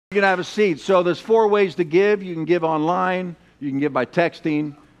You can have a seat. So there's 4 ways to give. You can give online, you can give by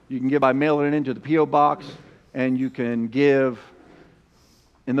texting, you can give by mailing it into the P.O. box, and you can give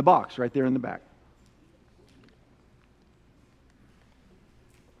in the box right there in the back.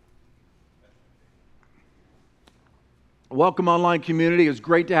 Welcome, online community. It's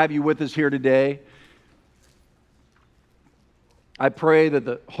great to have you with us here today. I pray that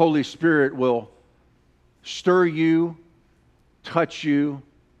the Holy Spirit will stir you, touch you,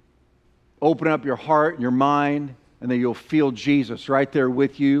 open up your heart and your mind, and that you'll feel Jesus right there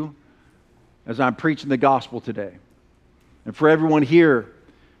with you as I'm preaching the gospel today. And for everyone here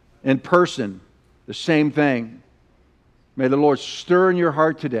in person, the same thing. May the Lord stir in your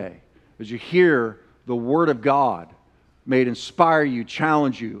heart today as you hear the Word of God. May it inspire you,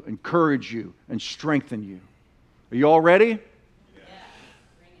 challenge you, encourage you, and strengthen you. Are you all ready? Yeah.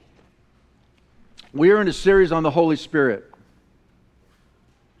 We are in a series on the Holy Spirit.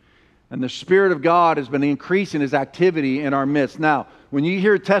 And the Spirit of God has been increasing His activity in our midst. Now, when you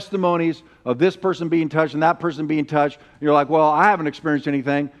hear testimonies of this person being touched and that person being touched, you're like, well, I haven't experienced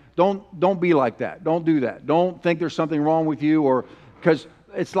anything. Don't be like that. Don't do that. Don't think there's something wrong with you, or because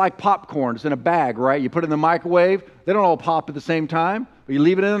it's like popcorn. It's in a bag, right? You put it in the microwave. They don't all pop at the same time, but you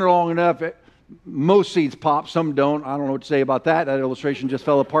leave it in there long enough. Most seeds pop. Some don't. I don't know what to say about that. That illustration just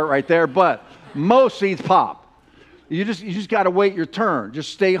fell apart right there, but most seeds pop. You just got to wait your turn.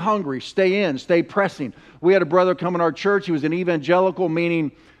 Just stay hungry, stay in, stay pressing. We had a brother come in our church. He was an evangelical,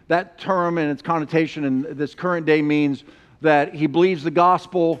 meaning that term and its connotation in this current day means that he believes the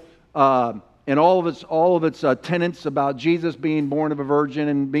gospel and all of its tenets about Jesus being born of a virgin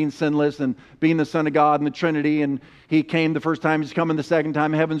and being sinless and being the Son of God and the Trinity. And he came the first time, he's coming the second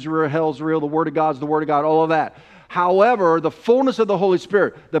time. Heaven's real, hell's real, the Word of God's the Word of God, all of that. However, the fullness of the Holy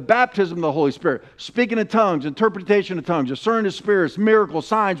Spirit, the baptism of the Holy Spirit, speaking in tongues, interpretation of tongues, discerning of spirits, miracles,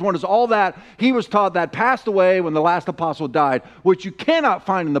 signs, wonders, all that, he was taught that passed away when the last apostle died, which you cannot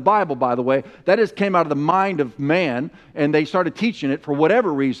find in the Bible, by the way. That just came out of the mind of man, and they started teaching it for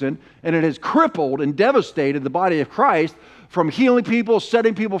whatever reason, and it has crippled and devastated the body of Christ from healing people,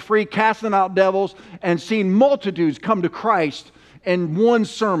 setting people free, casting out devils, and seeing multitudes come to Christ in one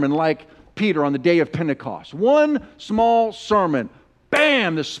sermon, like Peter on the day of Pentecost. One small sermon,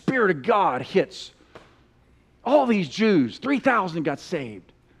 bam, the Spirit of God hits. All these Jews, 3,000 got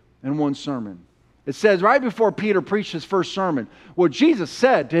saved in one sermon. It says right before Peter preached his first sermon, what Jesus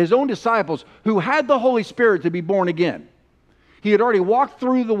said to his own disciples who had the Holy Spirit to be born again. He had already walked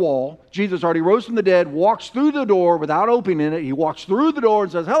through the wall. Jesus already rose from the dead, walks through the door without opening it. He walks through the door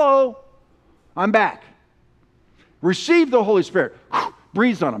and says, hello, I'm back. Receive the Holy Spirit.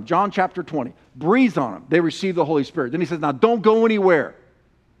 Breathes on them. John chapter 20. Breathes on them. They receive the Holy Spirit. Then he says, now don't go anywhere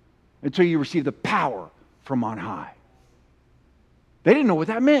until you receive the power from on high. They didn't know what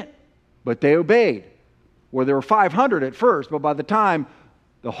that meant, but they obeyed. Well, there were 500 at first, but by the time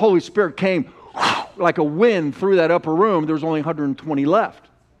the Holy Spirit came like a wind through that upper room, there was only 120 left.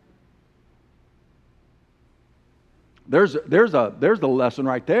 There's the lesson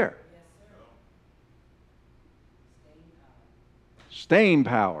right there. Staying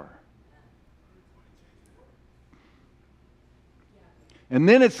power. And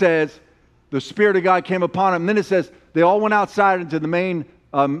then it says, the Spirit of God came upon them. And then it says, they all went outside into the main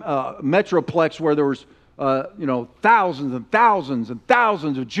metroplex where there was, thousands and thousands and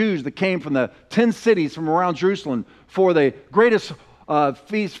thousands of Jews that came from the 10 cities from around Jerusalem for the greatest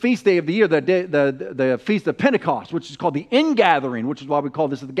feast day of the year, the Feast of Pentecost, which is called the Ingathering, which is why we call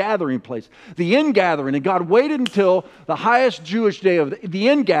this the gathering place. The Ingathering. And God waited until the highest Jewish day of the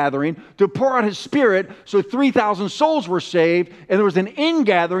Ingathering to pour out His Spirit, so 3,000 souls were saved, and there was an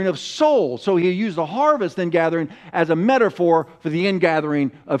ingathering of souls. So He used the harvest ingathering as a metaphor for the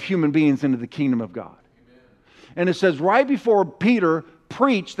ingathering of human beings into the kingdom of God. Amen. And it says right before Peter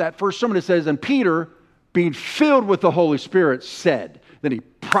preached that first sermon, it says, and Peter, being filled with the Holy Spirit, said. Then he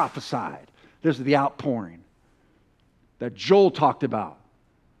prophesied. This is the outpouring that Joel talked about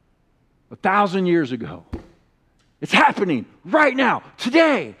 1,000 years ago. It's happening right now,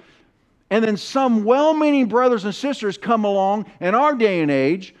 today. And then some well-meaning brothers and sisters come along in our day and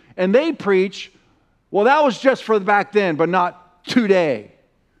age, and they preach, well, that was just for back then, but not today.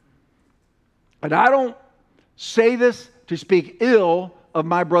 And I don't say this to speak ill of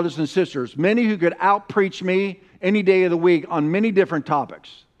my brothers and sisters, many who could out-preach me any day of the week on many different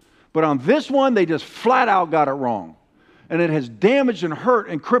topics. But on this one, they just flat out got it wrong. And it has damaged and hurt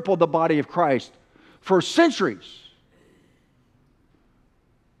and crippled the body of Christ for centuries.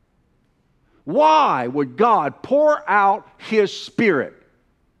 Why would God pour out His Spirit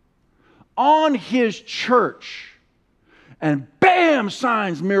on His church and bam, bam,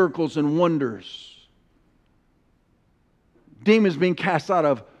 signs, miracles, and wonders. Demons being cast out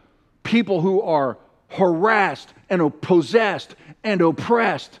of people who are harassed and possessed and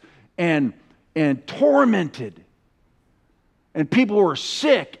oppressed and tormented. And people who are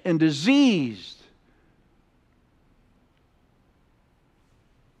sick and diseased.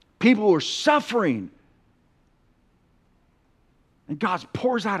 People who are suffering. And God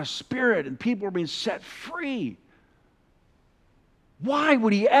pours out a spirit and people are being set free. Why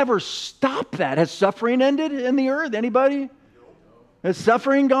would he ever stop that? Has suffering ended in the earth? Anybody? Has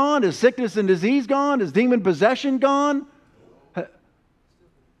suffering gone? Is sickness and disease gone? Is demon possession gone?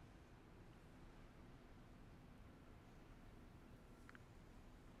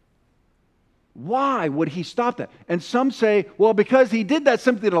 Why would he stop that? And some say, well, because he did that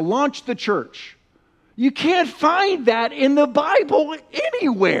simply to launch the church. You can't find that in the Bible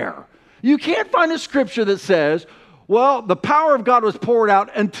anywhere. You can't find a scripture that says, well, the power of God was poured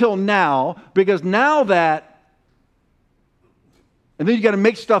out until now, because now that, and then you got to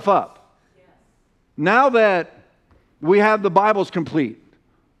make stuff up. Yes. Now that we have the Bible's complete.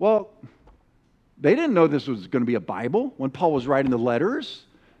 Well, they didn't know this was going to be a Bible when Paul was writing the letters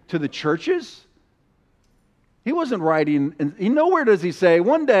to the churches. He wasn't writing, and nowhere does he say,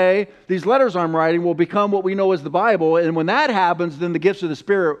 one day these letters I'm writing will become what we know as the Bible, and when that happens, then the gifts of the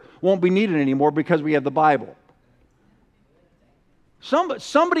Spirit won't be needed anymore because we have the Bible.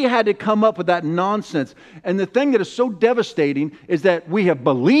 Somebody had to come up with that nonsense. And the thing that is so devastating is that we have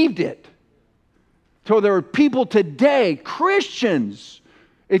believed it. So there are people today, Christians,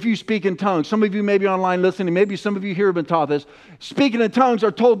 if you speak in tongues, some of you may be online listening, maybe some of you here have been taught this, speaking in tongues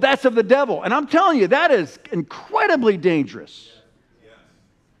are told that's of the devil. And I'm telling you, that is incredibly dangerous. Yes.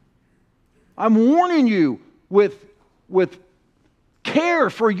 I'm warning you with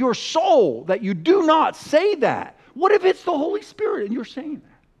care for your soul that you do not say that. What if it's the Holy Spirit and you're saying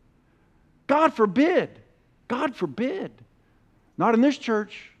that? God forbid. God forbid. Not in this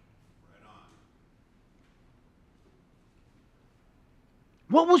church.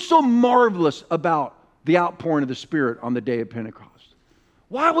 What was so marvelous about the outpouring of the Spirit on the day of Pentecost?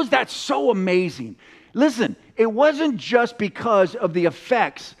 Why was that so amazing? Listen, it wasn't just because of the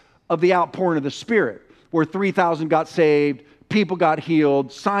effects of the outpouring of the Spirit, where 3,000 got saved, people got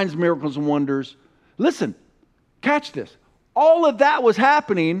healed, signs, miracles, and wonders. Listen, catch this. All of that was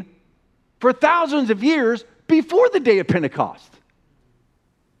happening for thousands of years before the day of Pentecost.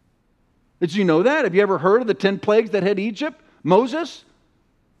 Did you know that? Have you ever heard of the 10 plagues that hit Egypt? Moses?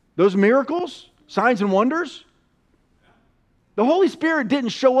 Those miracles, signs and wonders. The Holy Spirit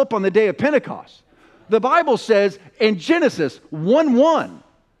didn't show up on the day of Pentecost. The Bible says in Genesis 1:1,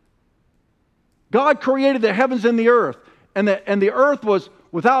 God created the heavens and the earth, and the earth was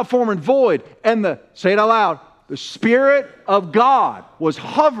without form and void, and say it out loud, the Spirit of God was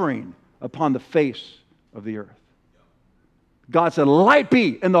hovering upon the face of the earth. God said, light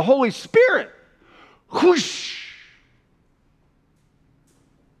be, and the Holy Spirit, whoosh.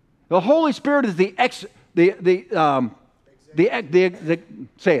 The Holy Spirit is say it. The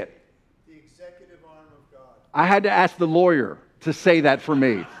executive arm of God. I had to ask the lawyer to say that for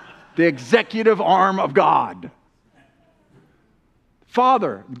me. The executive arm of God.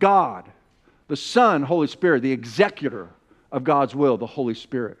 Father, God. The Son, Holy Spirit, the executor of God's will, the Holy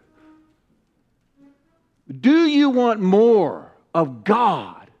Spirit. Do you want more of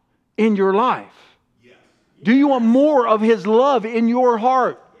God in your life? Yes. Do you want more of His love in your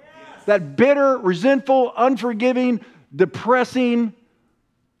heart? That bitter, resentful, unforgiving, depressing,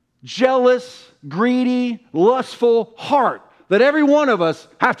 jealous, greedy, lustful heart that every one of us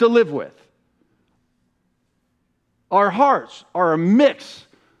have to live with. Our hearts are a mix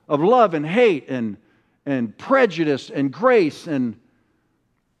of love and hate and prejudice and grace and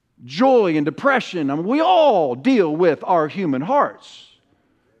joy and depression. I mean, we all deal with our human hearts.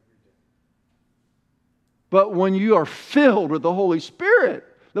 But when you are filled with the Holy Spirit,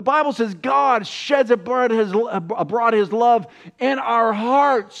 the Bible says God sheds abroad His love in our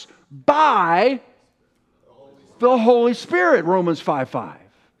hearts by the Holy Spirit, Romans 5:5.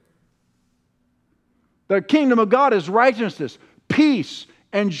 The kingdom of God is righteousness, peace,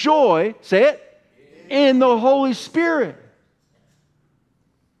 and joy, say it, in the Holy Spirit.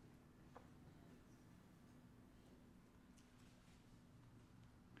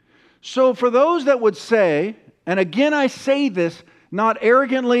 So for those that would say, and again I say this, not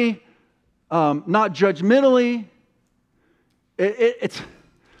arrogantly, not judgmentally.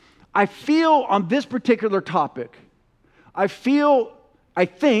 I feel on this particular topic, I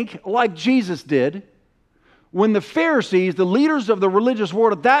think, like Jesus did, when the Pharisees, the leaders of the religious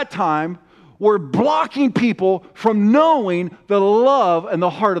world at that time, were blocking people from knowing the love and the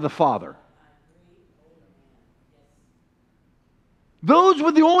heart of the Father. Those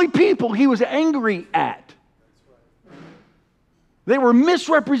were the only people he was angry at. They were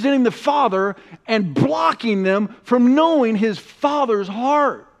misrepresenting the Father and blocking them from knowing his Father's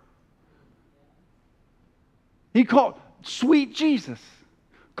heart. He called sweet Jesus,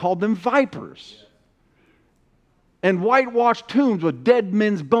 called them vipers, and whitewashed tombs with dead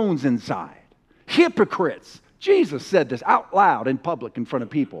men's bones inside. Hypocrites. Jesus said this out loud in public in front of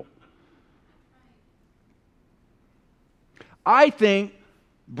people. I think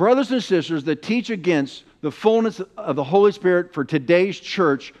brothers and sisters that teach against the fullness of the Holy Spirit for today's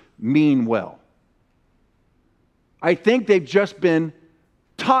church mean well. I think they've just been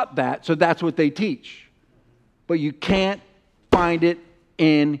taught that, so that's what they teach. But you can't find it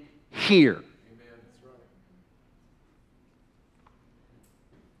in here. Amen. That's right.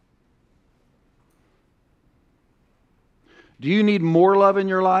 Do you need more love in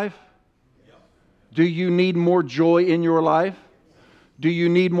your life? Yeah. Do you need more joy in your life? Do you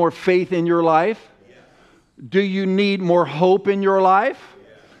need more faith in your life? Yes. Do you need more hope in your life?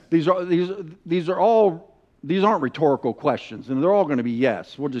 Yes. These aren't rhetorical questions, and they're all going to be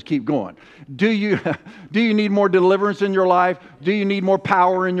yes. We'll just keep going. Do you need more deliverance in your life? Do you need more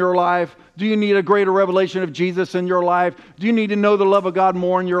power in your life? Do you need a greater revelation of Jesus in your life? Do you need to know the love of God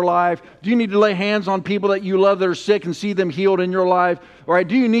more in your life? Do you need to lay hands on people that you love that are sick and see them healed in your life? All right,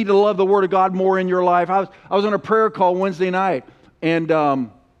 do you need to love the Word of God more in your life? I was on a prayer call Wednesday night, and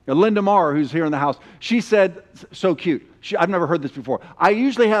Linda Marr, who's here in the house, she said, so cute. I've never heard this before. I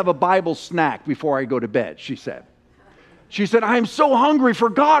usually have a Bible snack before I go to bed, she said. She said, I am so hungry for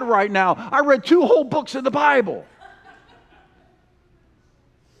God right now. I read 2 whole books of the Bible.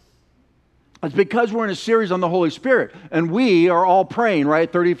 It's because we're in a series on the Holy Spirit, and we are all praying,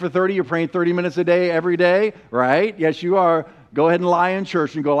 right? 30 for 30, you're praying 30 minutes a day, every day, right? Yes, you are. Go ahead and lie in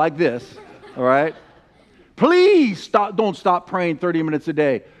church and go like this, all right? Please don't stop praying 30 minutes a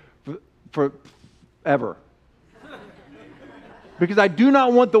day forever. Because I do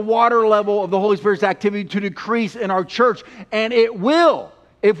not want the water level of the Holy Spirit's activity to decrease in our church. And it will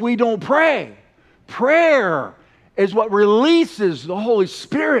if we don't pray. Prayer is what releases the Holy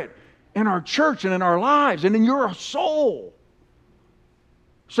Spirit in our church and in our lives and in your soul.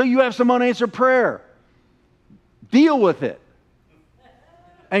 So you have some unanswered prayer. Deal with it.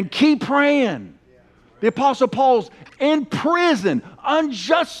 And keep praying. The Apostle Paul's in prison,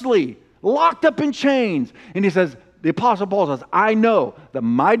 unjustly, locked up in chains. And he says, the Apostle Paul says, I know that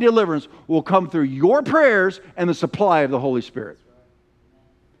my deliverance will come through your prayers and the supply of the Holy Spirit.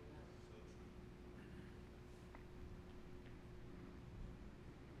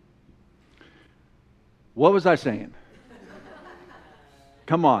 What was I saying?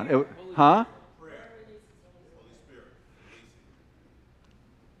 Come on. Huh?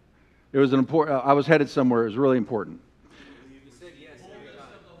 It was an important, I was headed somewhere. It was really important. You said yes every time.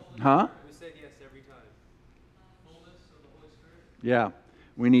 Huh? We said yes every time. Fullness of the Holy Spirit. Yeah,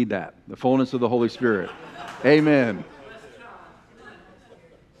 we need that. The fullness of the Holy Spirit. Amen.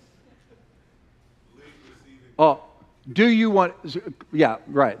 Oh, do you want, yeah,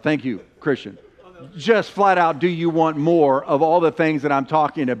 right. Thank you, Christian. Just flat out, do you want more of all the things that I'm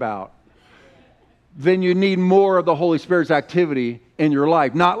talking about? Then you need more of the Holy Spirit's activity in your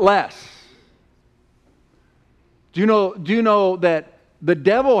life, not less. Do you know that the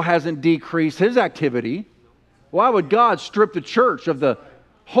devil hasn't decreased his activity? Why would God strip the church of the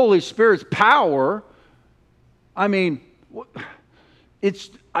Holy Spirit's power? I mean,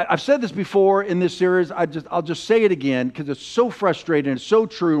 I've said this before in this series. I'll just say it again because it's so frustrating. It's so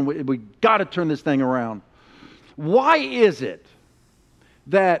true, and we got to turn this thing around. Why is it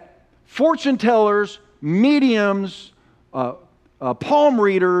that fortune tellers, mediums, palm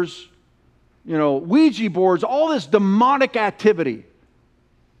readers, Ouija boards, all this demonic activity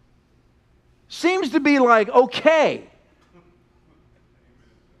seems to be like okay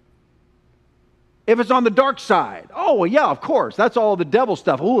if it's on the dark side? Oh, well, yeah, of course. That's all the devil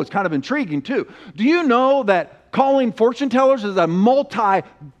stuff. Oh, it's kind of intriguing too. Do you know that calling fortune tellers is a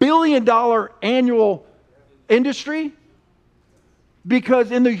multi-billion-dollar annual industry? Because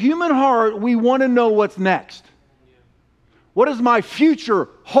in the human heart, we want to know what's next. What does my future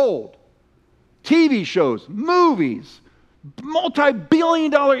hold? TV shows, movies,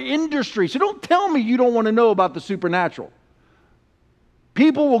 multi-billion-dollar industry. So don't tell me you don't want to know about the supernatural.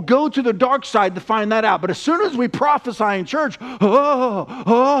 People will go to the dark side to find that out. But as soon as we prophesy in church, Bring it,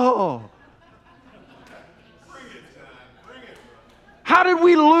 John. Bring it. How did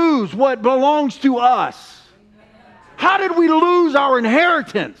we lose what belongs to us? How did we lose our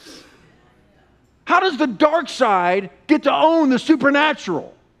inheritance? How does the dark side get to own the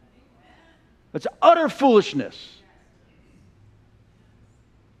supernatural? That's utter foolishness.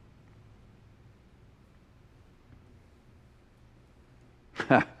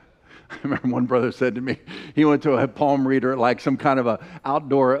 I remember one brother said to me, he went to a palm reader at like some kind of a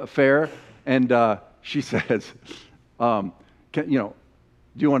outdoor affair, and she says, do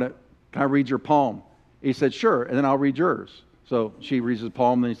you want to, can I read your palm? He said, sure, and then I'll read yours. So she reads his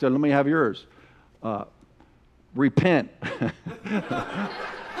palm, and he said, let me have yours. Repent.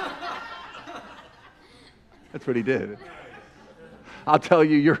 That's what he did. I'll tell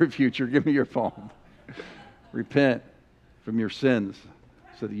you your future. Give me your palm. Repent from your sins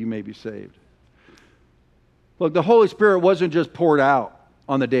so that you may be saved. Look, the Holy Spirit wasn't just poured out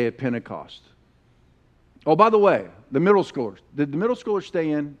on the day of Pentecost. Oh, by the way, the middle schoolers. Did the middle schoolers stay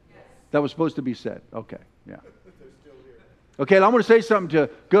in? Yes. That was supposed to be said. Okay, yeah. Okay, I'm going to say something to,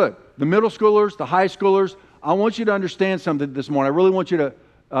 good. The middle schoolers, the high schoolers, I want you to understand something this morning. I really want you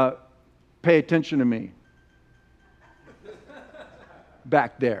to pay attention to me.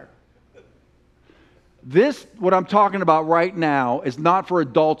 Back there. This, what I'm talking about right now, is not for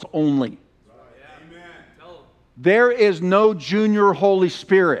adults only. There is no junior Holy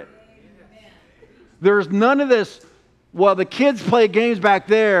Spirit. There's none of this, well, the kids play games back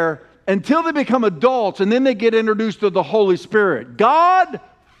there until they become adults and then they get introduced to the Holy Spirit. God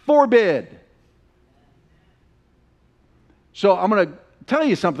forbid. So I'm going to tell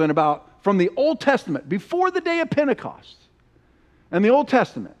you something about from the Old Testament, before the day of Pentecost. And the Old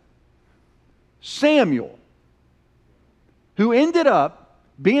Testament, Samuel, who ended up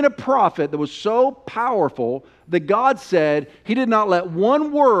being a prophet that was so powerful that God said he did not let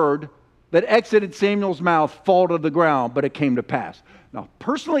one word that exited Samuel's mouth fall to the ground, but it came to pass. Now,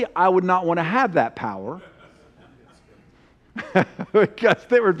 personally, I would not want to have that power because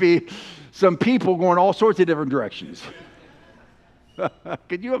there would be some people going all sorts of different directions.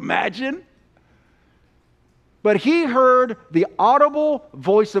 Could you imagine? But he heard the audible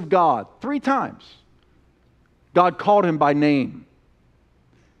voice of God 3 times. God called him by name.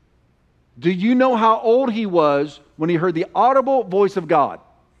 Do you know how old he was when he heard the audible voice of God?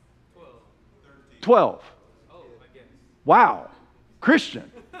 12. Oh, I guess. Wow.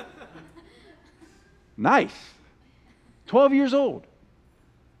 Christian. Nice. 12 years old.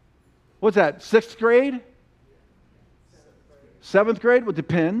 What's that, 6th grade? 7th grade? Well, it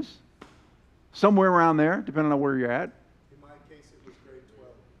depends. Somewhere around there, depending on where you're at. In my case, it was grade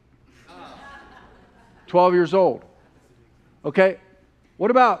 12. 12 years old. Okay. What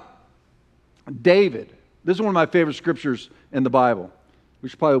about David? This is one of my favorite scriptures in the Bible. We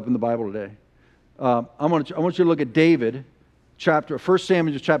should probably open the Bible today. I want you to look at David, 1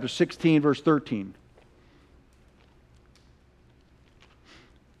 Samuel chapter 16, verse 13.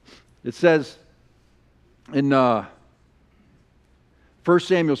 It says in 1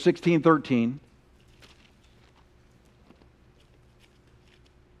 Samuel 16, 13.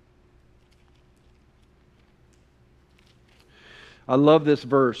 I love this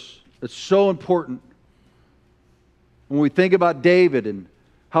verse. It's so important. When we think about David and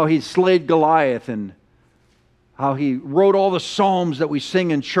how he slayed Goliath and how he wrote all the psalms that we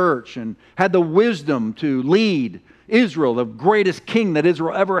sing in church and had the wisdom to lead Israel, the greatest king that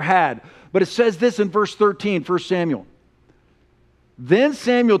Israel ever had. But it says this in verse 13, 1 Samuel. Then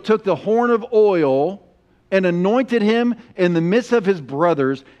Samuel took the horn of oil and anointed him in the midst of his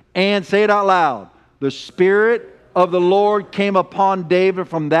brothers, and, say it out loud, the Spirit of the Lord came upon David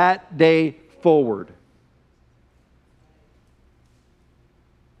from that day forward.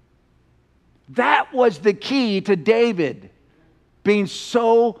 That was the key to David being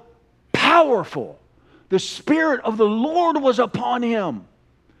so powerful. The Spirit of the Lord was upon him.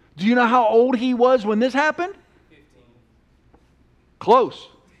 Do you know how old he was when this happened? Close.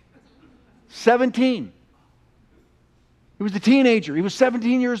 17. He was a teenager. He was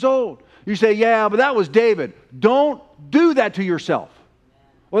 17 years old. You say, yeah, but that was David. Don't do that to yourself.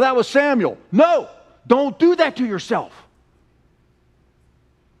 Well, that was Samuel. No, don't do that to yourself.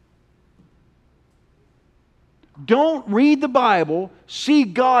 Don't read the Bible, see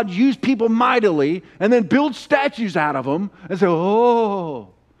God use people mightily, and then build statues out of them and say,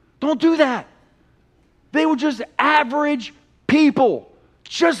 oh, don't do that. They were just average people,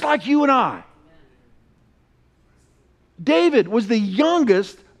 just like you and I. David was the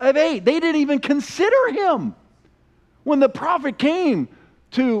youngest of 8. They didn't even consider him. When the prophet came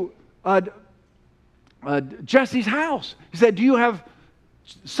to Jesse's house, he said, do you have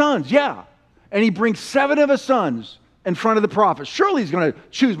sons? Yeah. And he brings 7 of his sons in front of the prophet. Surely he's going to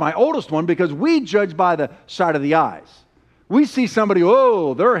choose my oldest one because we judge by the side of the eyes. We see somebody,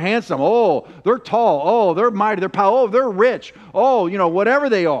 oh, they're handsome. Oh, they're tall. Oh, they're mighty. They're powerful. Oh, they're rich. Oh, whatever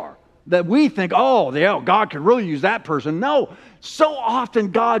they are. That we think, oh, God could really use that person. No. So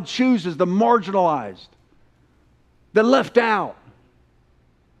often God chooses the marginalized, the left out,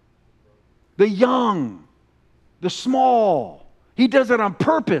 the young, the small. He does it on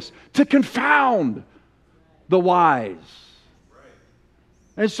purpose to confound the wise.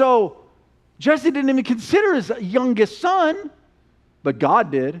 And so Jesse didn't even consider his youngest son, but God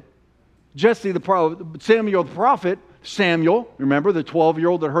did. Samuel the prophet, remember the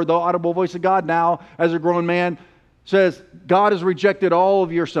 12-year-old that heard the audible voice of God, now as a grown man, says, God has rejected all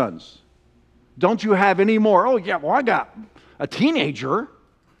of your sons. Don't you have any more? Oh, yeah, well, I got a teenager.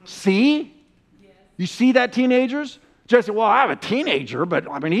 See? Yes. You see that, teenagers? Jesse, well, I have a teenager, but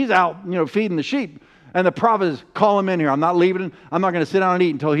he's out, feeding the sheep. And the prophet says, call him in here. I'm not leaving him. I'm not going to sit down and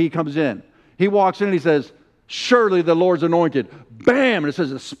eat until he comes in. He walks in and he says, surely the Lord's anointed. Bam! And it says,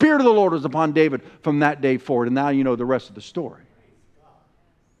 the Spirit of the Lord was upon David from that day forward. And now you know the rest of the story.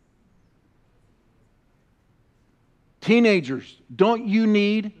 Teenagers, don't you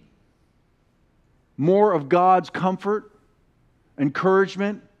need more of God's comfort,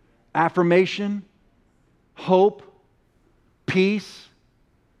 encouragement, affirmation, hope, peace,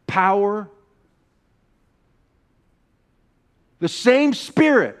 power? The same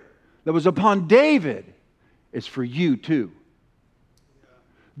Spirit that was upon David is for you too.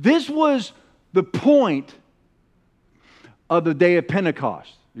 This was the point of the day of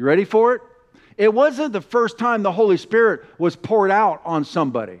Pentecost. You ready for it? It wasn't the first time the Holy Spirit was poured out on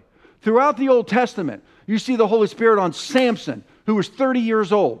somebody. Throughout the Old Testament, you see the Holy Spirit on Samson, who was 30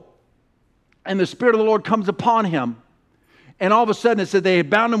 years old. And the Spirit of the Lord comes upon him. And all of a sudden it said they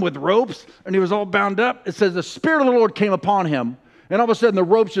had bound him with ropes and he was all bound up. It says the Spirit of the Lord came upon him. And all of a sudden the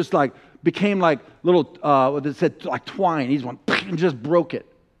ropes just became like little, it said like twine. He's one and just broke it.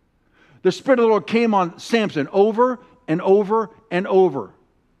 The Spirit of the Lord came on Samson over and over and over.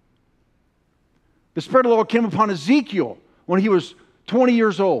 The Spirit of the Lord came upon Ezekiel when he was 20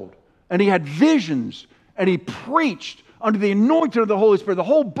 years old. And he had visions and he preached under the anointing of the Holy Spirit. The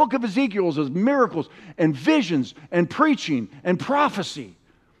whole book of Ezekiel was miracles and visions and preaching and prophecy.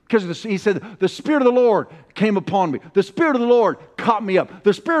 Because he said, the Spirit of the Lord came upon me. The Spirit of the Lord caught me up.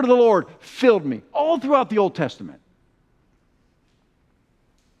 The Spirit of the Lord filled me. All throughout the Old Testament.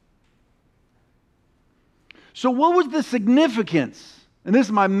 So what was the significance? And this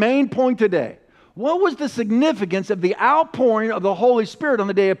is my main point today. What was the significance of the outpouring of the Holy Spirit on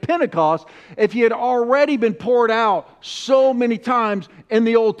the day of Pentecost if he had already been poured out so many times in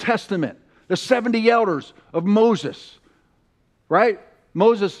the Old Testament? The 70 elders of Moses, right?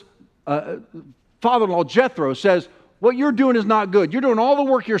 Moses' father-in-law Jethro says, what you're doing is not good. You're doing all the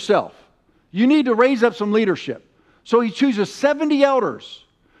work yourself. You need to raise up some leadership. So he chooses 70 elders.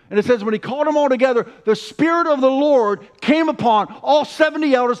 And it says when he called them all together, the Spirit of the Lord came upon all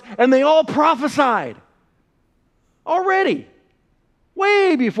 70 elders and they all prophesied. Already.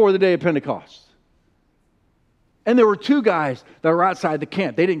 Way before the day of Pentecost. And there were two guys that were outside the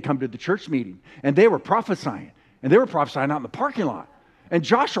camp. They didn't come to the church meeting. And they were prophesying. And they were prophesying out in the parking lot. And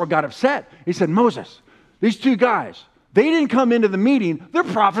Joshua got upset. He said, Moses, these two guys, they didn't come into the meeting. They're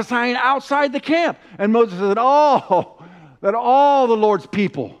prophesying outside the camp. And Moses said, oh, that all the Lord's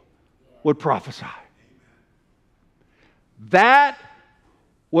people would prophesy. That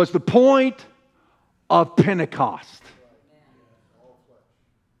was the point of Pentecost.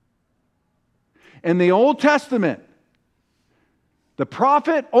 In the Old Testament, the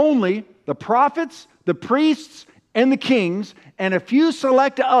prophet only, the prophets, the priests, and the kings, and a few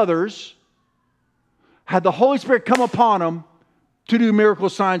select others had the Holy Spirit come upon them to do miracle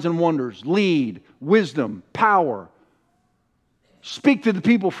signs and wonders, lead, wisdom, power, speak to the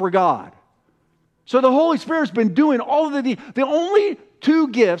people for God. So the Holy Spirit's been doing all of the only two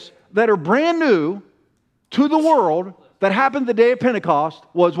gifts that are brand new to the world that happened the day of Pentecost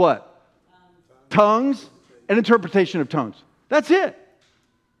was what? Tongues and interpretation of tongues. That's it.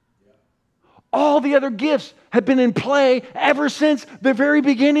 All the other gifts have been in play ever since the very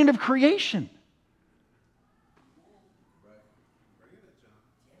beginning of creation.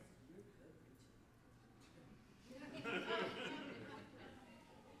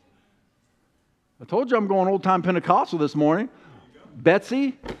 I told you I'm going old-time Pentecostal this morning.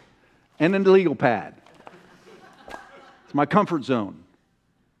 Betsy and then the legal pad. It's my comfort zone.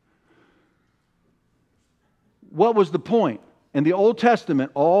 What was the point? In the Old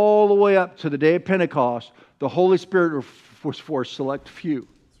Testament, all the way up to the day of Pentecost, the Holy Spirit was for a select few.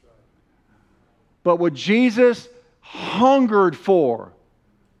 But what Jesus hungered for,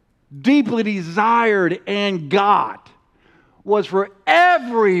 deeply desired and got, was for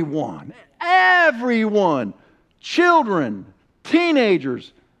everyone. Everyone. Children,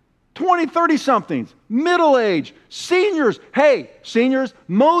 teenagers, 20, 30-somethings, middle age, seniors. Hey, seniors,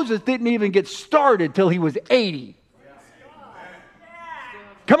 Moses didn't even get started till he was 80.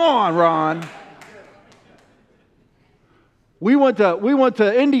 Come on, Ron. We went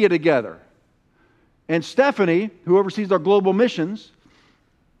to India together. And Stephanie, who oversees our global missions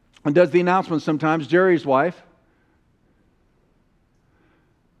and does the announcements sometimes, Jerry's wife,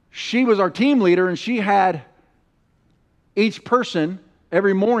 she was our team leader, and she had each person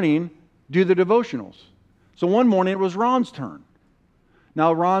every morning do the devotionals. So one morning it was Ron's turn.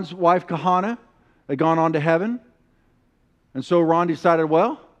 Now Ron's wife, Kahana, had gone on to heaven. And so Ron decided,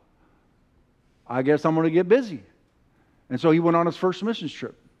 well, I guess I'm going to get busy. And so he went on his first missions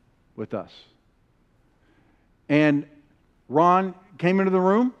trip with us. And Ron came into the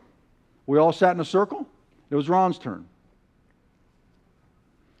room. We all sat in a circle. It was Ron's turn.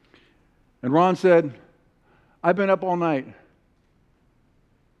 And Ron said, I've been up all night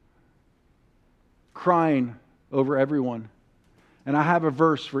crying over everyone. And I have a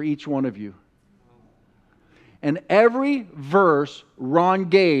verse for each one of you. And every verse Ron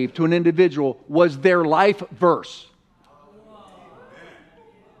gave to an individual was their life verse,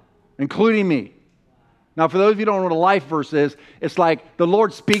 including me. Now, for those of you who don't know what a life verse is, it's like the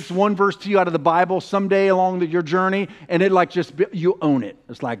Lord speaks one verse to you out of the Bible someday along your journey, and it you own it.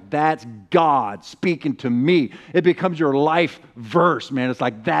 It's like, that's God speaking to me. It becomes your life verse, man. It's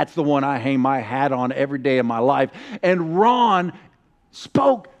like, that's the one I hang my hat on every day of my life. And Ron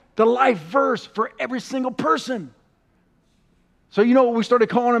spoke the life verse for every single person. So you know what we started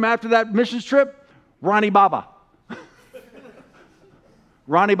calling him after that missions trip? Ronnie Baba.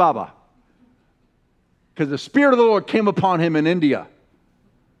 Ronnie Baba. Because the Spirit of the Lord came upon him in India.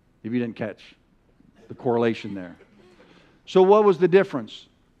 If you didn't catch the correlation there. So what was the difference?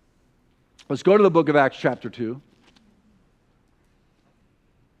 Let's go to the book of Acts chapter 2.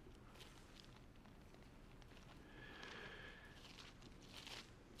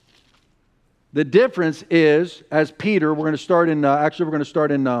 The difference is, as Peter, we're going to start in,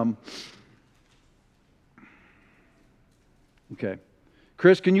 okay.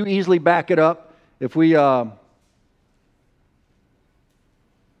 Chris, can you easily back it up? If we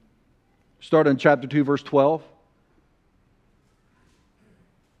start in chapter 2, verse 12.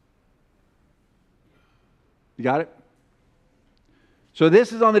 You got it? So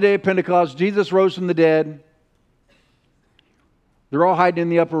this is on the day of Pentecost. Jesus rose from the dead. They're all hiding in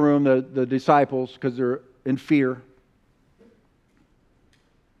the upper room, the disciples, because they're in fear.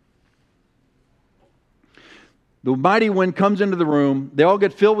 The mighty wind comes into the room. They all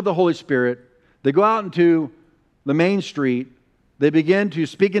get filled with the Holy Spirit. They go out into the main street. They begin to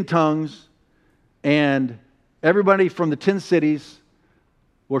speak in tongues. And everybody from the 10 cities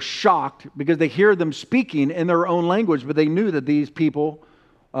were shocked because they hear them speaking in their own language, but they knew that these people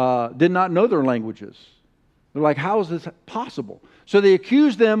did not know their languages. They're like, how is this possible? So they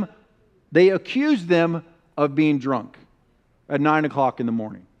accused them of being drunk at 9 o'clock in the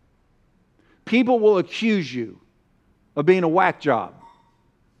morning. People will accuse you of being a whack job,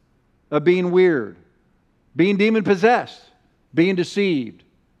 of being weird, being demon-possessed, being deceived,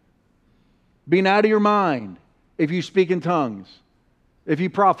 being out of your mind if you speak in tongues, if you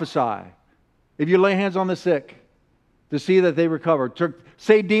prophesy, if you lay hands on the sick to see that they recover. To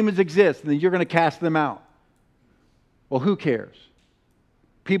say demons exist, and then you're going to cast them out. Well, who cares?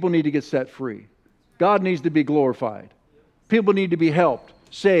 People need to get set free. God needs to be glorified. People need to be helped,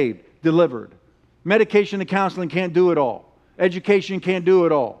 saved, delivered. Medication and counseling can't do it all. Education can't do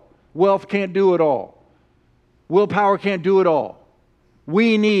it all. Wealth can't do it all. Willpower can't do it all.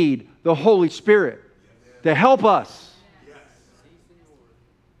 We need the Holy Spirit to help us.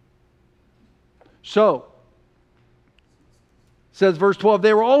 So, says verse 12,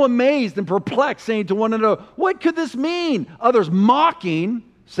 they were all amazed and perplexed, saying to one another, what could this mean? Others mocking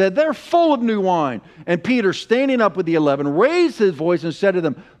said, they're full of new wine. And Peter, standing up with the 11, raised his voice and said to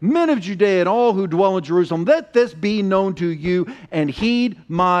them, men of Judea and all who dwell in Jerusalem, let this be known to you and heed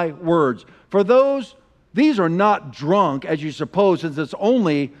my words. For these are not drunk, as you suppose, since it's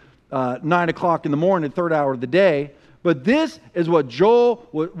only 9 o'clock in the morning, third hour of the day. But this is what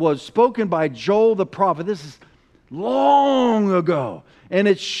was spoken by Joel the prophet. This is long ago. And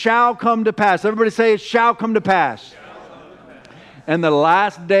it shall come to pass. Everybody say, it shall come to pass. And the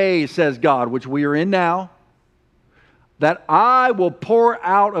last day, says God, which we are in now, that I will pour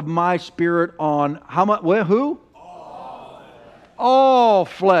out of my Spirit on how much? Who? All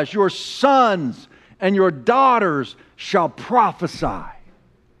flesh. Your sons and your daughters shall prophesy.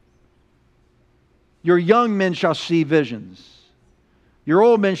 Your young men shall see visions. Your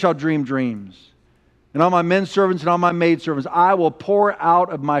old men shall dream dreams. And on my men servants and on my maid servants I will pour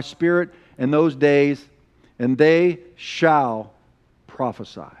out of my Spirit in those days, and they shall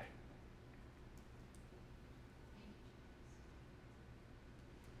prophesy.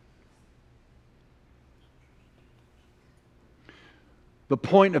 The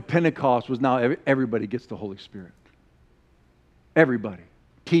point of Pentecost was now everybody gets the Holy Spirit. Everybody.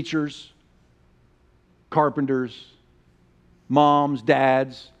 Teachers, carpenters, moms,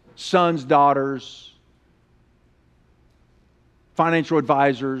 dads, sons, daughters, financial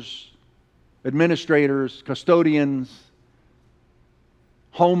advisors, administrators, custodians,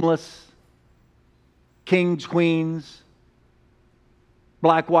 homeless, kings, queens,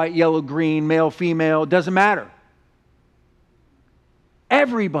 black, white, yellow, green, male, female, doesn't matter.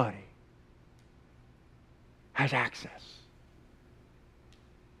 Everybody has access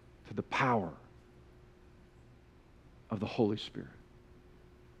to the power of the Holy Spirit.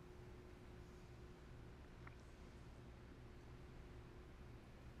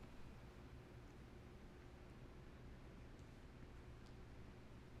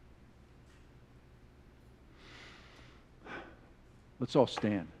 Let's all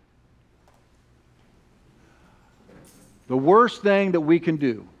stand. The worst thing that we can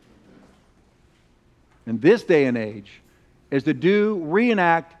do in this day and age is to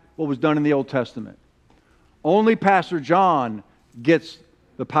reenact what was done in the Old Testament. Only Pastor John gets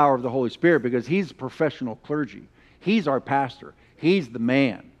the power of the Holy Spirit because he's professional clergy. He's our pastor. He's the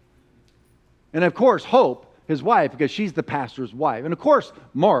man. And of course, Hope, his wife, because she's the pastor's wife. And of course,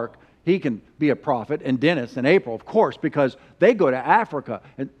 Mark, he can be a prophet. And Dennis and April, of course, because they go to Africa.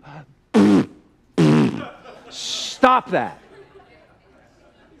 And stop that.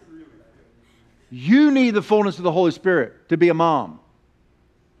 You need the fullness of the Holy Spirit to be a mom,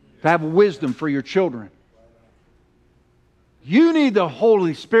 to have wisdom for your children. You need the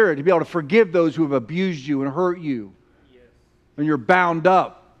Holy Spirit to be able to forgive those who have abused you and hurt you. And you're bound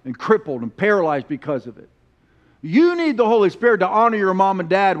up and crippled and paralyzed because of it. You need the Holy Spirit to honor your mom and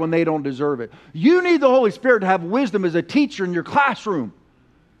dad when they don't deserve it. You need the Holy Spirit to have wisdom as a teacher in your classroom.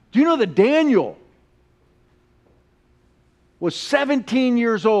 Do you know that Daniel was 17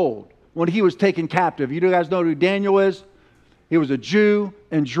 years old when he was taken captive? You guys know who Daniel is? He was a Jew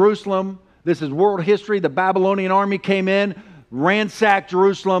in Jerusalem. This is world history. The Babylonian army came in, ransacked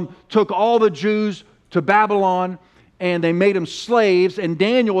Jerusalem, took all the Jews to Babylon, and they made them slaves. And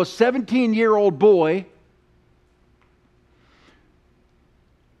Daniel, a 17-year-old boy,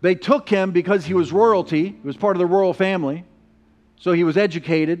 they took him because he was royalty. He was part of the royal family. So he was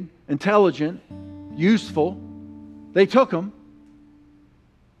educated, intelligent, useful. They took him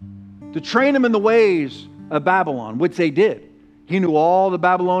to train him in the ways of Babylon, which they did. He knew all the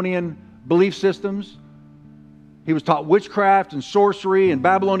Babylonian belief systems. He was taught witchcraft and sorcery and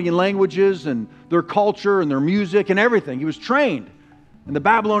Babylonian languages and their culture and their music and everything. He was trained in the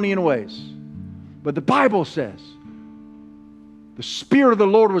Babylonian ways. But the Bible says the Spirit of the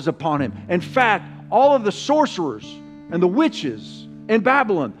Lord was upon him. In fact, all of the sorcerers and the witches in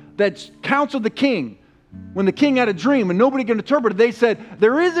Babylon that counseled the king, when the king had a dream and nobody could interpret it, they said,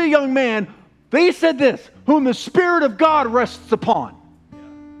 there is a young man, they said this, whom the Spirit of God rests upon,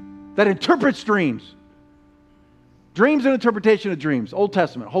 that interprets dreams. Dreams and interpretation of dreams. Old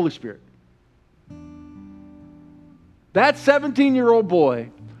Testament, Holy Spirit. That 17-year-old boy,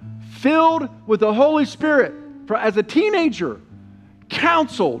 filled with the Holy Spirit as a teenager,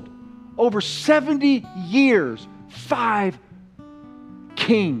 counseled over 70 years, 5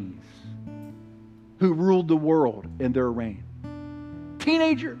 kings who ruled the world in their reign.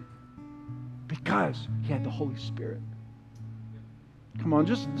 Teenager, because he had the Holy Spirit. Come on,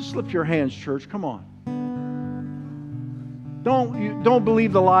 just lift your hands, church. Come on. Don't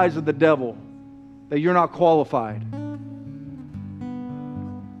believe the lies of the devil that you're not qualified.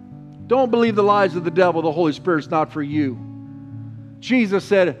 Don't believe the lies of the devil. The Holy Spirit's not for you. Jesus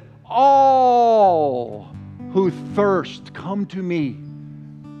said, all who thirst, come to me.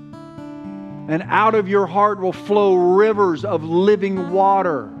 And out of your heart will flow rivers of living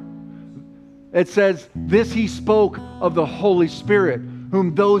water. It says, this he spoke of the Holy Spirit,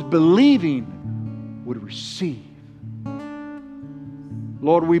 whom those believing would receive.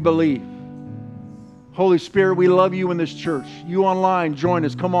 Lord, we believe. Holy Spirit, we love you in this church. You online, join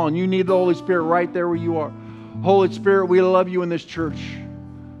us. Come on, you need the Holy Spirit right there where you are. Holy Spirit, we love you in this church.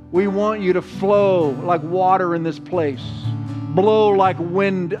 We want you to flow like water in this place. Blow like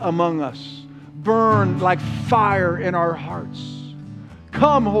wind among us. Burn like fire in our hearts.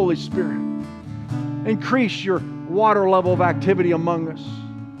 Come, Holy Spirit. Increase your water level of activity among us.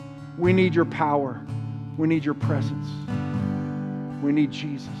 We need your power. We need your presence. We need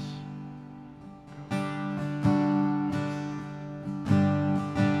Jesus.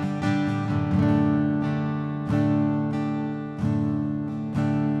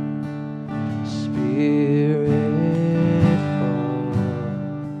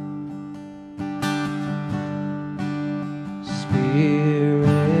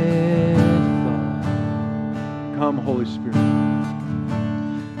 Come, Holy Spirit.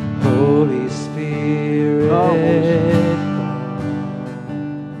 Holy Spirit. Come, Holy Spirit.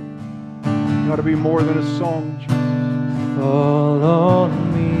 Got to be more than a song, Jesus. Fall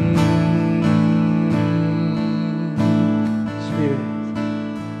on me. Spirit.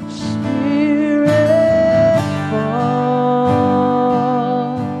 Spirit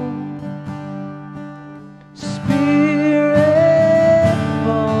fall. Spirit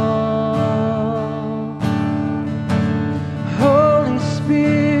fall. Holy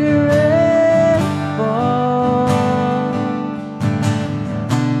Spirit fall.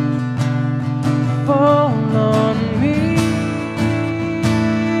 Fall on me.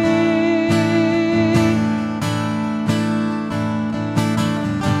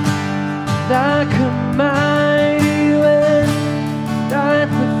 Like a mighty wind, light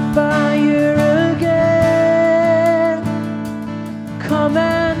the fire again. Come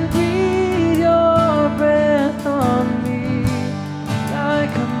and breathe your breath on me.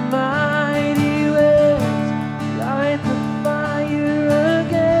 Like a mighty wind, light the fire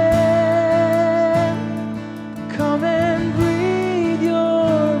again. Come and breathe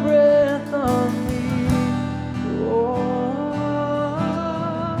your breath on me. Oh.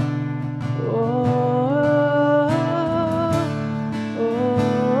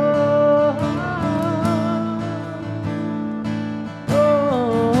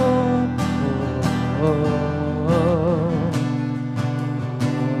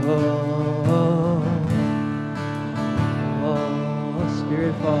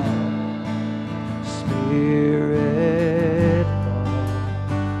 Spirit fall, Spirit fall,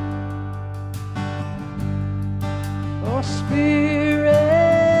 oh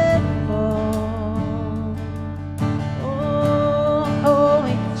Spirit fall, oh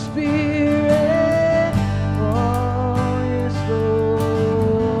Holy Spirit fall, yes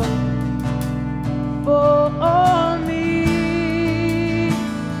Lord, fall on me.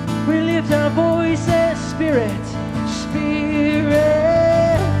 We lift our voices, Spirit.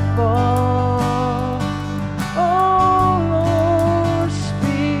 Spirit fall, oh Lord,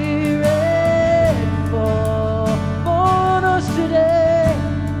 Spirit fall on us today.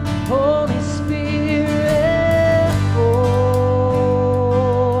 Holy Spirit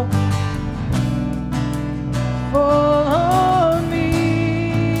fall, fall on me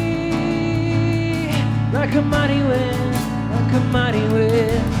like a mighty wind, like a mighty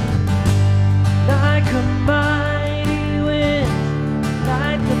wind, like a mighty.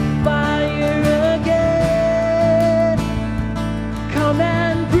 Like a mighty wind, fire again. Come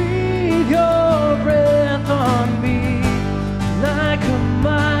and breathe your breath on me. Like a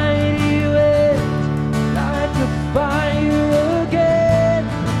mighty wind, like a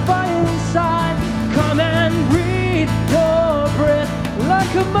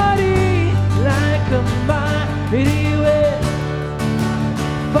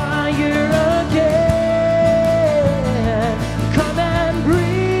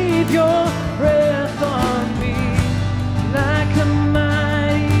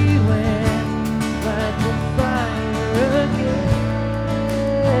fire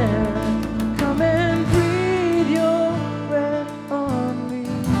again. Come and breathe your breath on me.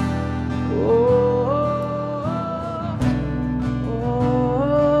 Oh.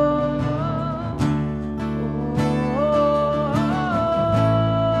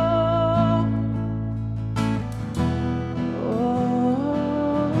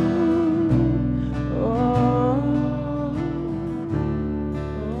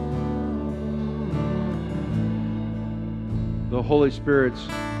 The Holy Spirit's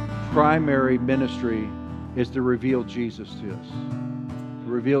primary ministry is to reveal Jesus to us. To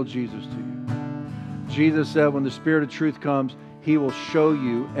reveal Jesus to you. Jesus said, when the Spirit of truth comes, He will show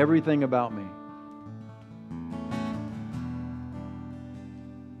you everything about me.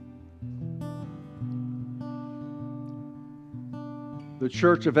 The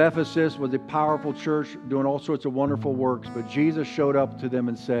church of Ephesus was a powerful church doing all sorts of wonderful works, but Jesus showed up to them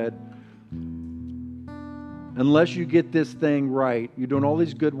and said, unless you get this thing right, you're doing all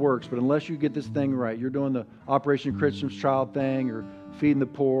these good works, but unless you get this thing right, you're doing the Operation Christmas Child thing, or feeding the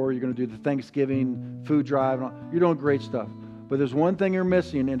poor, you're going to do the Thanksgiving food drive, you're doing great stuff. But there's one thing you're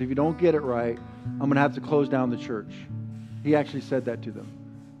missing, and if you don't get it right, I'm going to have to close down the church. He actually said that to them.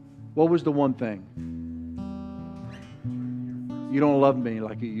 What was the one thing? You don't love me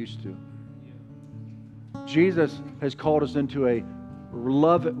like you used to. Jesus has called us into a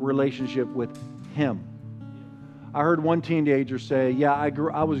love relationship with Him. I heard one teenager say, yeah, I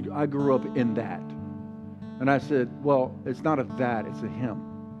grew up in that. And I said, well, it's not a that, it's a Him.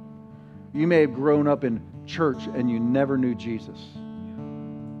 You may have grown up in church and you never knew Jesus.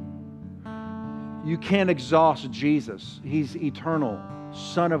 You can't exhaust Jesus. He's eternal,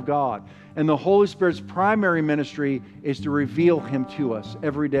 Son of God. And the Holy Spirit's primary ministry is to reveal Him to us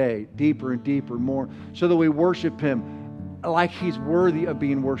every day, deeper and deeper, more, so that we worship Him like He's worthy of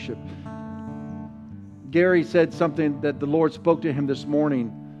being worshiped. Gary said something that the Lord spoke to him this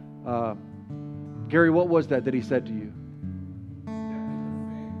morning. Gary, what was that He said to you?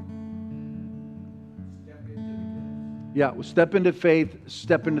 Yeah, well, step into faith,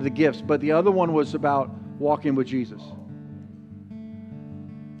 step into the gifts. But the other one was about walking with Jesus.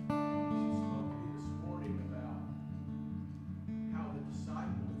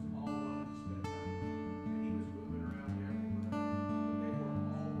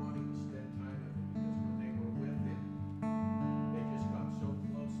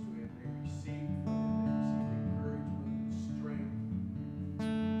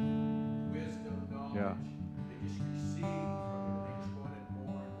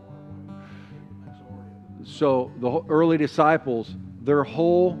 So the early disciples, their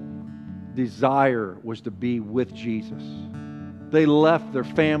whole desire was to be with Jesus. They left their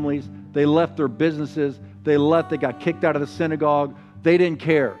families. They left their businesses. They got kicked out of the synagogue. They didn't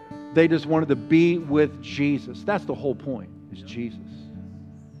care. They just wanted to be with Jesus. That's the whole point, is Jesus.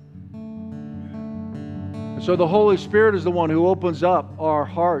 And so the Holy Spirit is the one who opens up our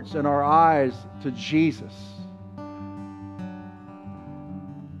hearts and our eyes to Jesus.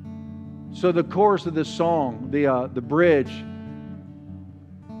 So the chorus of this song, the bridge,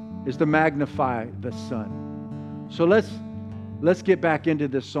 is to magnify the Son. So let's get back into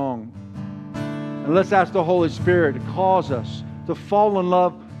this song. And let's ask the Holy Spirit to cause us to fall in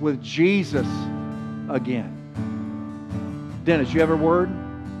love with Jesus again. Dennis, you have a word?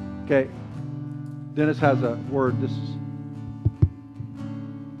 Okay. Dennis has a word.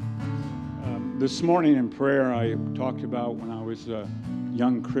 This morning in prayer, I talked about when I was a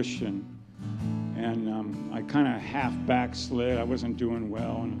young Christian. And I kind of half backslid. I wasn't doing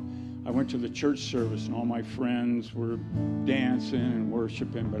well. And I went to the church service, and all my friends were dancing and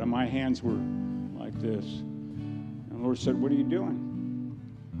worshiping, but my hands were like this. And the Lord said, "What are you doing?"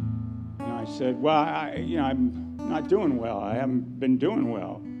 And I said, "Well, I'm not doing well. I haven't been doing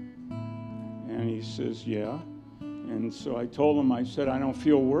well." And He says, "Yeah." And so I told Him, I said, "I don't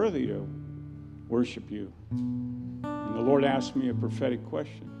feel worthy to worship You." And the Lord asked me a prophetic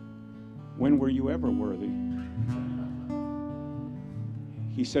question. When were you ever worthy?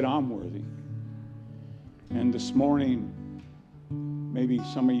 He said, I'm worthy. And this morning, maybe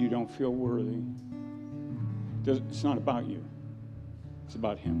some of you don't feel worthy. It's not about you. It's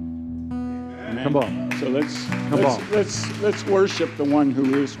about Him. Amen. Come on. So let's worship the one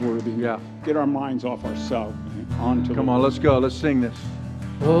who is worthy. Yeah. Get our minds off ourselves and onto Come on, let's go. Let's sing this.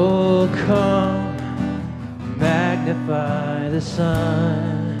 Oh, come, magnify the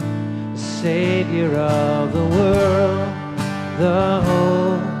Son, Savior of the world, the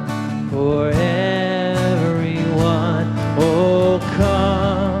hope for everyone. Oh,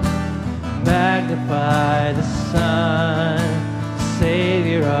 come, magnify the Son,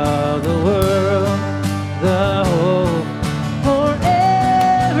 Savior of the world, the hope for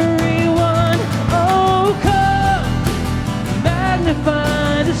everyone. Oh, come,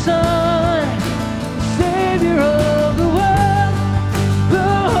 magnify the Son, Savior of the world.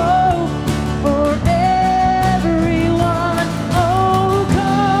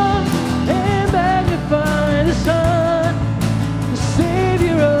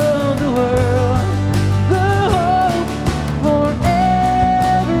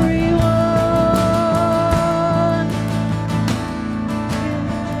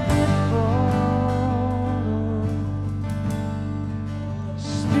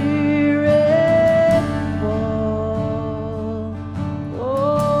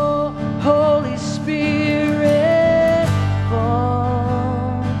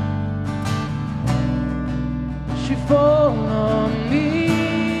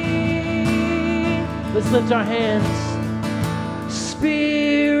 Lift our hands.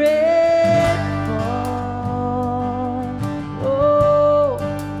 Spirit fall. Oh,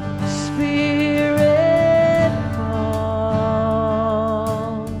 Spirit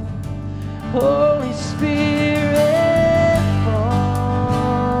fall. Holy Spirit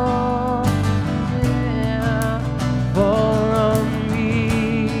fall. Yeah, fall on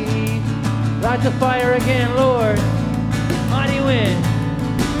me. Light the fire again, Lord. Mighty wind.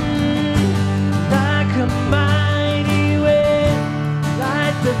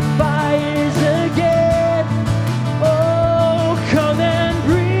 fires again. Oh, come and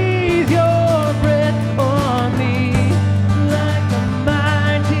breathe your breath on me like a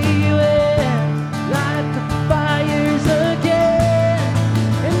mighty wind. Light the fires again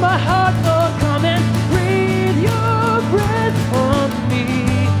in my heart. Oh, come and breathe your breath on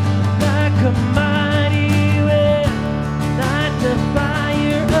me like a mighty wind. Light the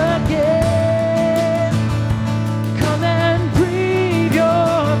fire again. Come and breathe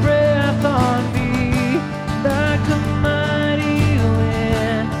your breath on me like a mighty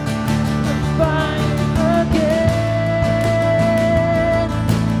wind. The fire again.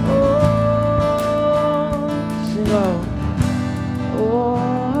 Oh, sing oh.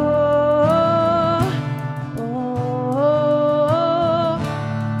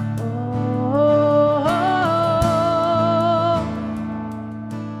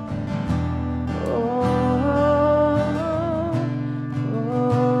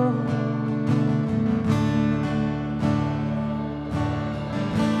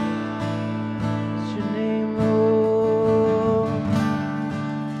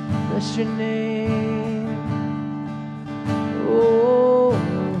 Bless your name, oh.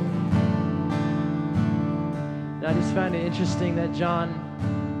 And I just find it interesting that John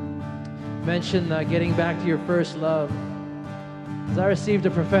mentioned getting back to your first love. As I received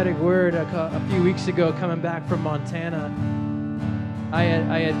a prophetic word a few weeks ago coming back from Montana. I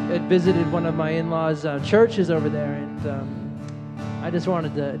had visited one of my in-laws' churches over there, and I just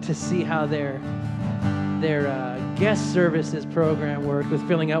wanted to see how their guest services program worked with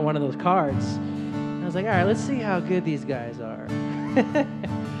filling out one of those cards. And I was like, all right, let's see how good these guys are.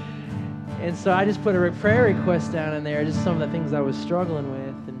 And so I just put a prayer request down in there, just some of the things I was struggling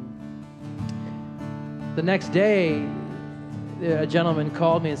with. And the next day, a gentleman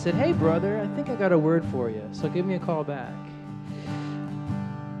called me and said, hey, brother, I think I got a word for you, so give me a call back.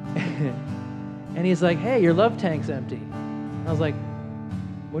 And he's like, hey, your love tank's empty. I was like,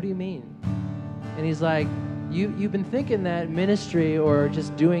 what do you mean? And he's like, you've been thinking that ministry or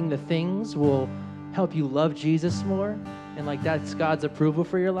just doing the things will help you love Jesus more, and like that's God's approval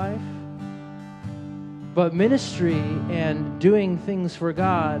for your life. But ministry and doing things for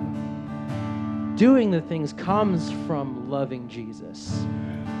God, doing the things comes from loving Jesus.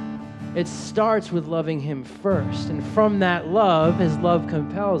 It starts with loving him first, and from that love, his love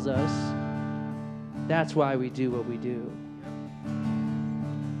compels us. That's why we do what we do.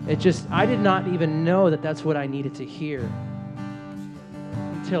 I did not even know that that's what I needed to hear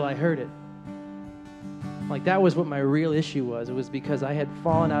until I heard it. Like that was what my real issue was. It was because I had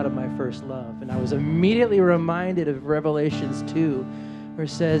fallen out of my first love. And I was immediately reminded of Revelations 2, where it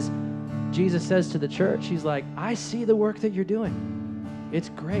says, Jesus says to the church, he's like, I see the work that you're doing. It's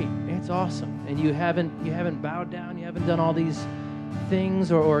great. It's awesome. And you haven't bowed down. You haven't done all these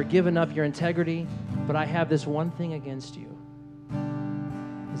things or given up your integrity. But I have this one thing against you,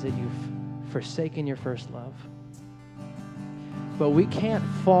 is that you've forsaken your first love. But we can't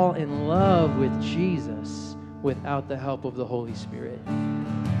fall in love with Jesus without the help of the Holy Spirit.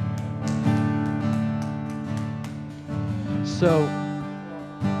 So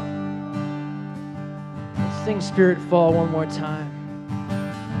let's sing Spirit Fall one more time.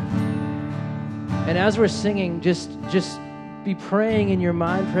 And as we're singing, just be praying in your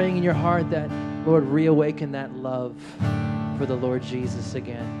mind, praying in your heart that, Lord, reawaken that love for the Lord Jesus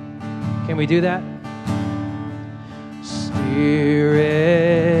again. Can we do that?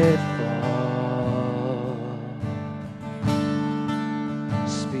 Spirit fall.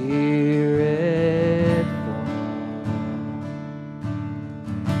 Spirit fall.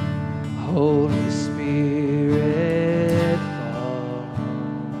 Holy Spirit fall.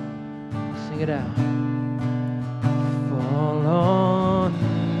 Sing it out. Fall on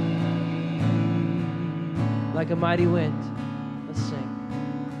me like a mighty wind. Let's sing.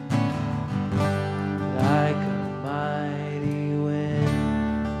 Like a mighty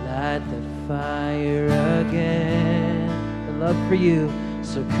wind, light the fire again. The love for you,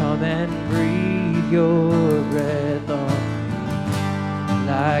 so come and breathe your breath on me.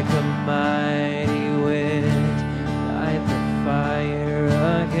 Like a mighty wind, light the fire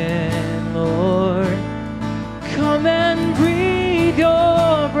again, Lord. Come and breathe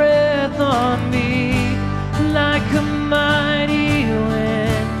your breath on me. Like a mighty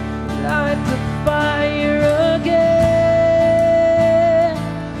wind, light the fire again.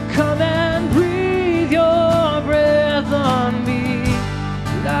 Come and breathe your breath on me.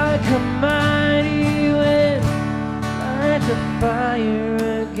 Like a mighty wind, light the fire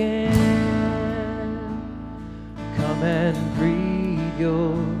again. Come and breathe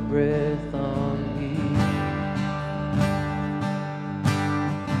your breath on me.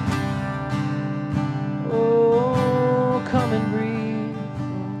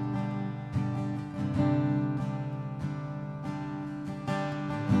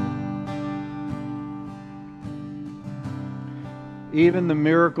 Even the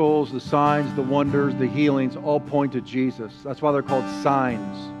miracles, the signs, the wonders, the healings all point to Jesus. That's why they're called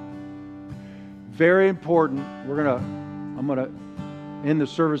signs. Very important. I'm going to end the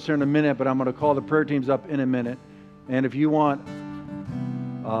service here in a minute, but I'm going to call the prayer teams up in a minute. And if you want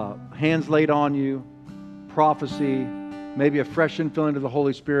hands laid on you, prophecy, maybe a fresh infilling of the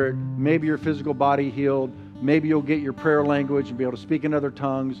Holy Spirit, maybe your physical body healed, maybe you'll get your prayer language and be able to speak in other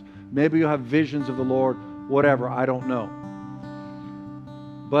tongues, maybe you'll have visions of the Lord, whatever, I don't know.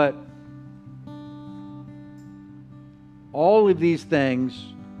 But all of these things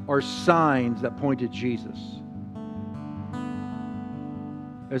are signs that point to Jesus.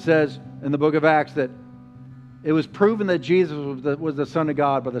 It says in the book of Acts that it was proven that Jesus was the Son of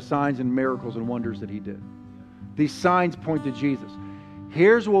God by the signs and miracles and wonders that He did. These signs point to Jesus.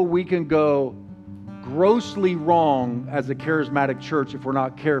 Here's where we can go grossly wrong as a charismatic church if we're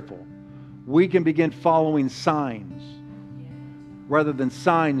not careful. We can begin following signs rather than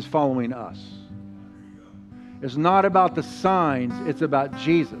signs following us. It's not about the signs, it's about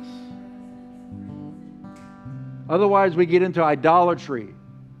Jesus. Otherwise, we get into idolatry.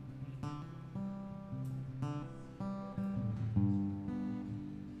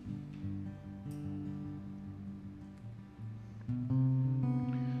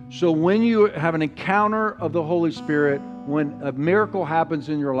 So when you have an encounter of the Holy Spirit, when a miracle happens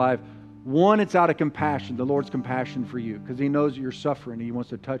in your life, one, it's out of compassion, the Lord's compassion for you, because He knows that you're suffering and He wants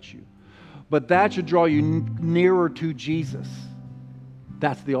to touch you. But that should draw you nearer to Jesus.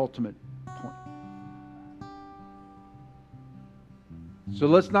 That's the ultimate point. So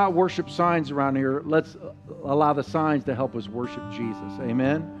let's not worship signs around here. Let's allow the signs to help us worship Jesus.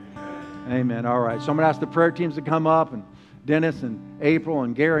 Amen? Amen. All right. So I'm going to ask the prayer teams to come up, and Dennis and April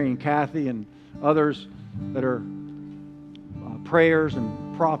and Gary and Kathy and others that are prayers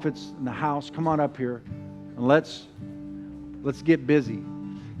and prophets in the house. Come on up here and let's get busy.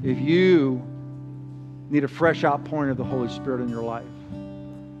 If you need a fresh outpouring of the Holy Spirit in your life,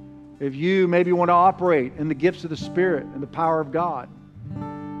 if you maybe want to operate in the gifts of the Spirit and the power of God,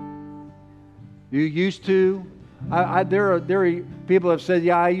 you used to. There are people have said,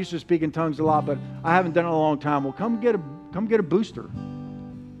 yeah, I used to speak in tongues a lot, but I haven't done it in a long time. Well, come get a booster.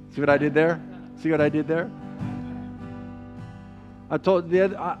 See what I did there? See what I did there? I told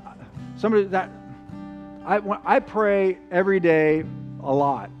somebody that I pray every day a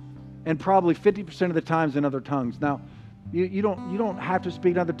lot, and probably 50% of the times in other tongues. Now, you don't have to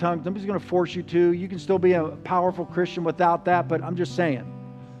speak in other tongues. Nobody's going to force you to. You can still be a powerful Christian without that. But I'm just saying,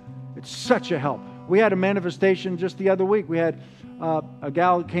 it's such a help. We had a manifestation just the other week. We had a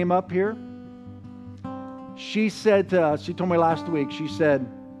gal that came up here. She said to us, she told me last week, she said,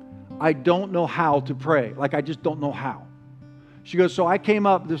 I don't know how to pray. Like, I just don't know how. She goes, so I came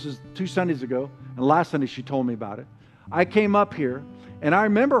up, this is 2 Sundays ago, and last Sunday she told me about it. I came up here, and I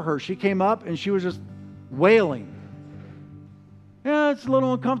remember her. She came up, and she was just wailing. Yeah, it's a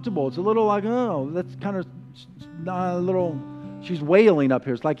little uncomfortable. It's a little like, oh, that's kind of a little, she's wailing up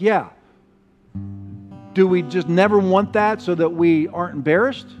here. It's like, yeah. Do we just never want that so that we aren't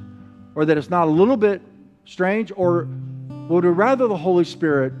embarrassed? Or that it's not a little bit strange? Or would we rather the Holy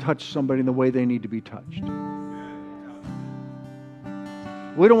Spirit touch somebody in the way they need to be touched?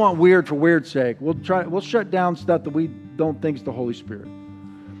 We don't want weird for weird's sake. We'll shut down stuff that we don't think is the Holy Spirit.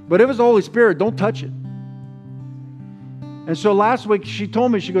 But if it's the Holy Spirit, don't touch it. And so last week she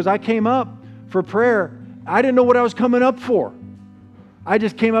told me, she goes, I came up for prayer. I didn't know what I was coming up for. I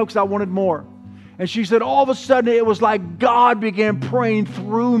just came up because I wanted more. And she said, all of a sudden it was like God began praying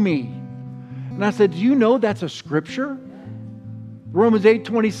through me. And I said, do you know that's a scripture? Romans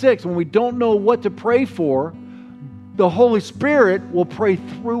 8:26, when we don't know what to pray for, the Holy Spirit will pray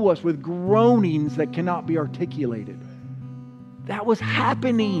through us with groanings that cannot be articulated. That was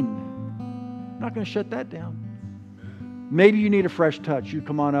happening. I'm not going to shut that down. Maybe you need a fresh touch. You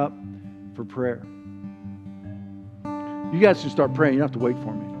come on up for prayer. You guys can start praying. You don't have to wait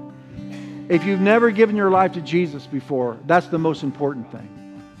for me. If you've never given your life to Jesus before, that's the most important thing.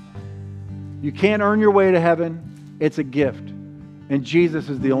 You can't earn your way to heaven. It's a gift. And Jesus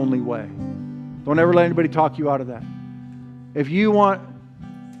is the only way. Don't ever let anybody talk you out of that. If you want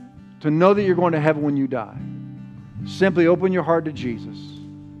to know that you're going to heaven when you die, simply open your heart to Jesus.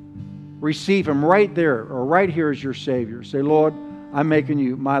 Receive Him right there or right here as your Savior. Say, Lord, I'm making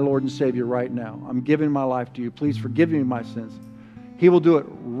you my Lord and Savior right now. I'm giving my life to you. Please forgive me my sins. He will do it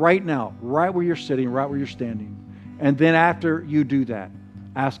right now, right where you're sitting, right where you're standing. And then after you do that,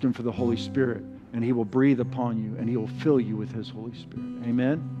 ask Him for the Holy Spirit, and He will breathe upon you, and He will fill you with His Holy Spirit.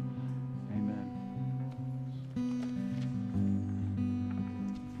 Amen? Amen.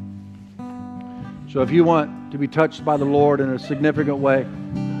 So if you want to be touched by the Lord in a significant way,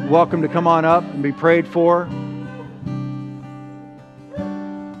 you're welcome to come on up and be prayed for.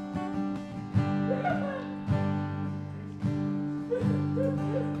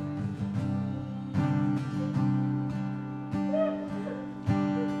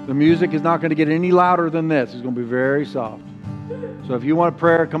 The music is not going to get any louder than this. It's going to be very soft. So if you want a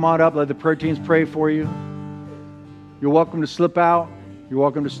prayer, come on up. Let the prayer teams pray for you. You're welcome to slip out. You're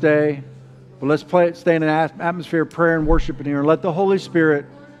welcome to stay. But let's stay in an atmosphere of prayer and worship in here and let the Holy Spirit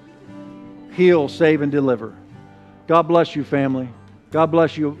heal, save, and deliver. God bless you, family. God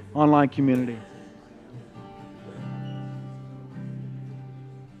bless you, online community.